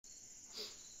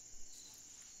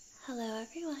Hello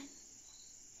everyone,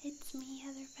 it's me,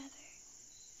 Heather Feather,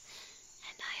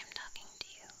 and I am talking to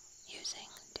you using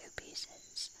 2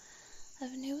 pieces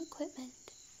of new equipment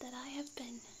that I have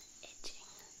been itching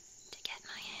to get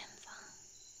my hands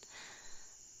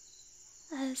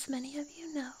on. As many of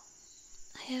you know,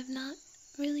 I have not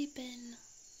really been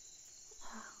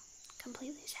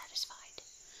completely satisfied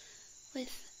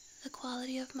with the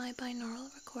quality of my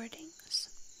binaural recordings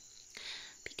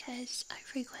because I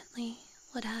frequently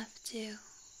would have to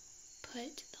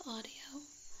put the audio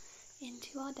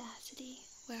into Audacity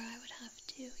where I would have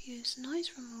to use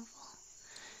noise removal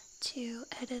to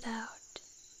edit out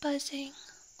buzzing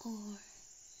or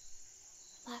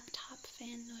laptop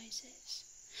fan noises,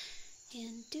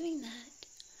 and doing that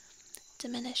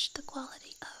diminished the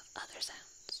quality of other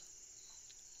sounds.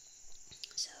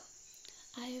 So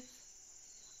I've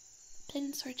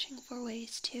been searching for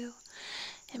ways to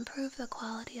improve the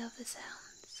quality of the sounds,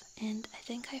 and I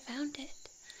think I found it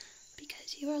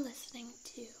because you are listening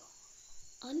to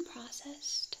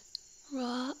unprocessed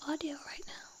raw audio right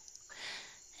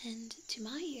now, and to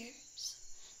my ears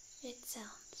it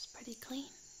sounds pretty clean.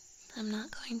 I'm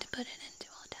not going to put it into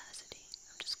Audacity.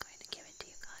 I'm just going to give it to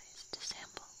you guys to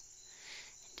sample,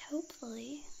 and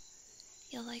hopefully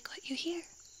you'll like what you hear.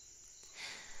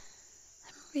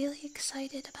 I'm really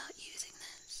excited about using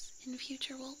this in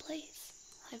future roleplays.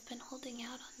 I've been holding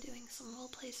out on doing some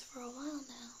roleplays for a while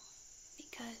now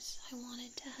because I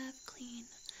wanted to have clean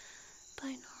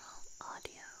binaural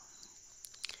audio,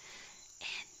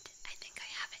 and I think I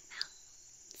have it now.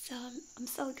 So I'm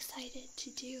so excited to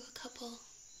do a couple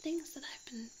things that I've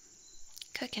been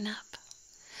cooking up.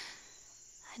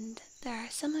 And there are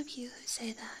some of you who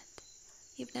say that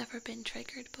you've never been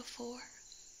triggered before,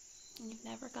 and you've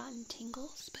never gotten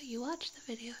tingles, but you watch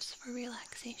the videos for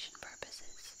relaxation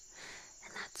purposes,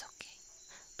 and that's okay.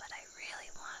 But I really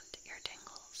want your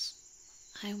tingles.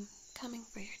 I'm coming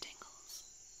for your tingles.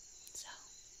 So,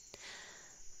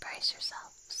 brace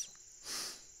yourselves.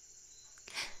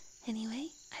 Anyway,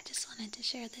 I just wanted to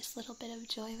share this little bit of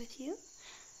joy with you,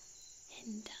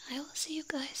 and I will see you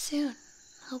guys soon,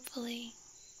 hopefully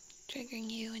triggering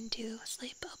you into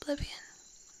sleep oblivion.